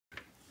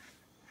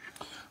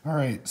All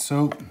right,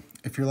 so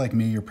if you're like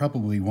me, you're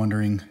probably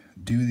wondering,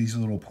 do these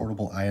little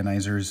portable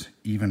ionizers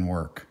even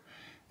work?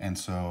 And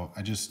so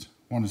I just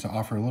wanted to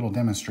offer a little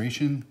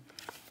demonstration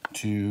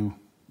to,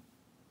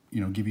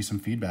 give you some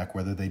feedback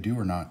whether they do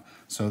or not.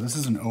 So this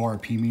is an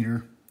ORP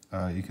meter.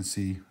 You can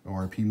see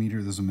ORP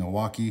meter, this is a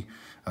Milwaukee.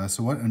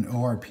 So what an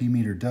ORP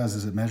meter does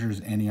is it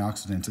measures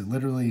antioxidants. It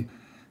literally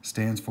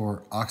stands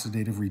for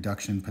oxidative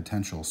reduction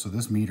potential. So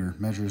this meter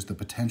measures the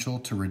potential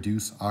to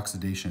reduce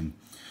oxidation.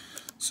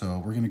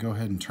 So we're gonna go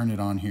ahead and turn it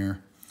on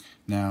here.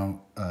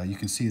 Now, you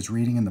can see it's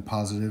reading in the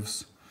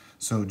positives.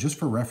 So just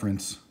for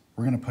reference,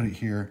 we're gonna put it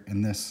here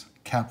in this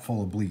cap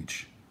full of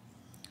bleach.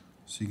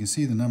 So you can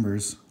see the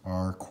numbers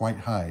are quite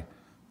high.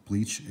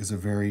 Bleach is a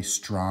very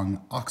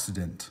strong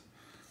oxidant.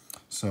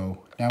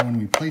 So now when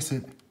we place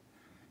it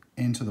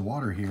into the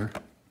water here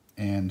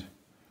and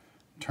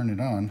turn it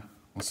on,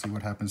 we'll see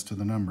what happens to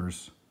the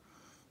numbers.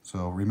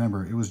 So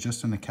remember, it was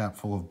just in a cap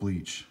full of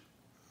bleach.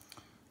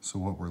 So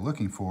what we're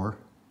looking for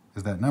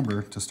is that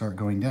number to start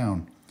going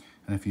down.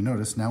 And if you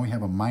notice, now we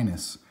have a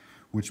minus,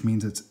 which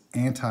means it's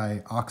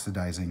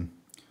anti-oxidizing.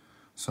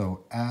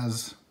 So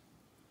as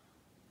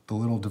the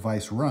little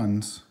device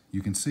runs,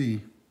 you can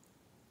see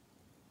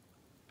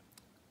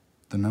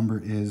the number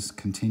is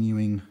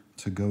continuing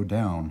to go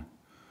down.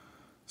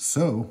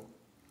 So,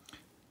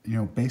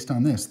 based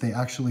on this, they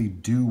actually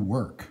do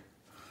work.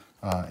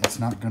 It's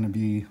not going to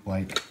be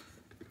like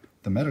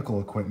the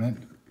medical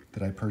equipment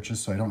that I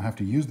purchased, so I don't have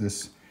to use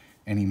this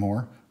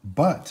anymore.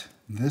 But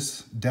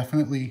this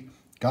definitely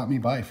got me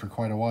by for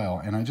quite a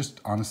while, and I just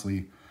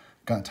honestly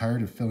got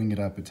tired of filling it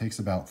up. It takes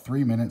about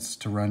 3 minutes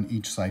to run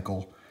each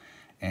cycle,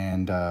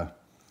 and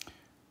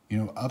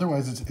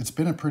otherwise it's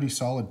been a pretty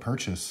solid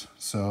purchase.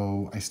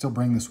 So I still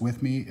bring this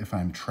with me if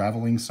I'm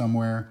traveling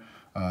somewhere.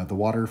 The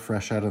water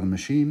fresh out of the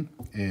machine,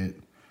 it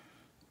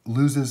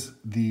loses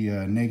the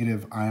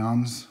negative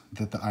ions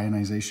that the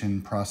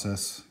ionization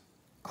process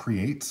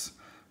creates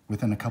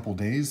within a couple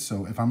days.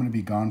 So if I'm going to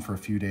be gone for a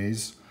few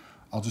days,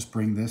 I'll just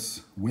bring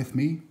this with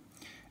me.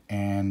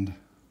 And,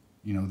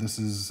 this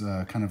is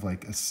kind of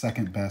like a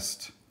second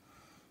best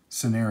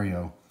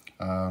scenario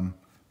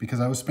because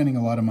I was spending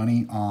a lot of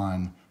money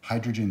on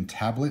hydrogen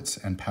tablets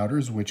and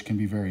powders, which can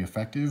be very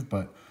effective.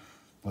 But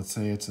let's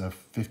say it's a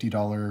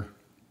 $50,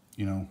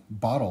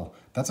 bottle.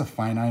 That's a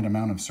finite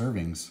amount of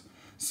servings.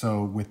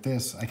 So with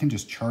this, I can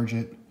just charge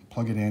it,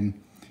 plug it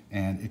in,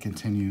 and it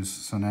continues.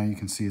 So now you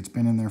can see it's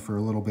been in there for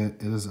a little bit.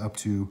 It is up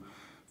to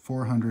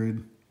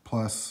 400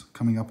 plus,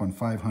 coming up on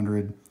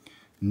 500,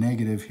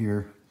 negative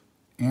here,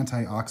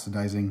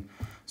 anti-oxidizing.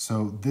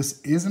 So this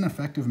is an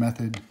effective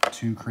method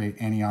to create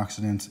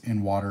antioxidants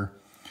in water.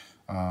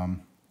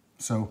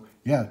 So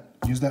yeah,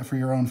 use that for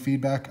your own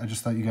feedback. I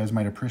just thought you guys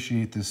might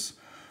appreciate this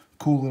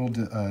cool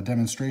little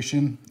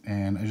demonstration,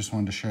 and I just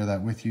wanted to share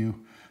that with you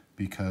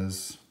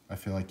because I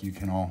feel like you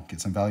can all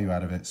get some value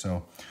out of it.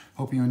 So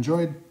hope you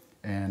enjoyed,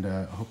 and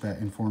I hope that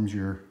informs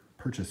your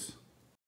purchase.